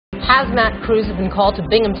Hazmat crews have been called to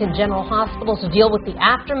Binghamton General Hospital to deal with the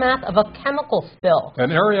aftermath of a chemical spill.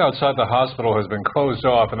 An area outside the hospital has been closed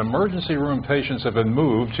off, and emergency room patients have been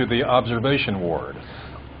moved to the observation ward.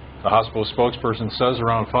 The hospital spokesperson says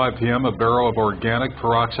around 5 p.m. a barrel of organic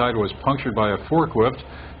peroxide was punctured by a forklift.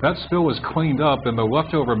 That spill was cleaned up, and the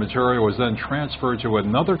leftover material was then transferred to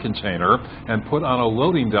another container and put on a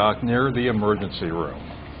loading dock near the emergency room.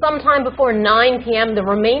 Sometime before 9 p.m., the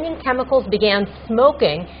remaining chemicals began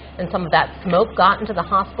smoking, and some of that smoke got into the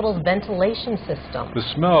hospital's ventilation system. The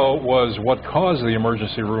smell was what caused the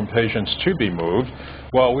emergency room patients to be moved.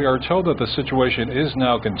 While we are told that the situation is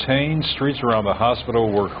now contained, streets around the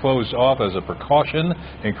hospital were closed off as a precaution,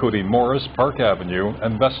 including Morris, Park Avenue,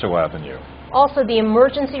 and Vesto Avenue. Also, the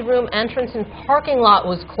emergency room entrance and parking lot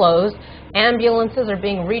was closed. Ambulances are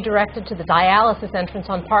being redirected to the dialysis entrance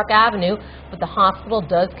on Park Avenue, but the hospital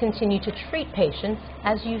does continue to treat patients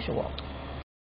as usual.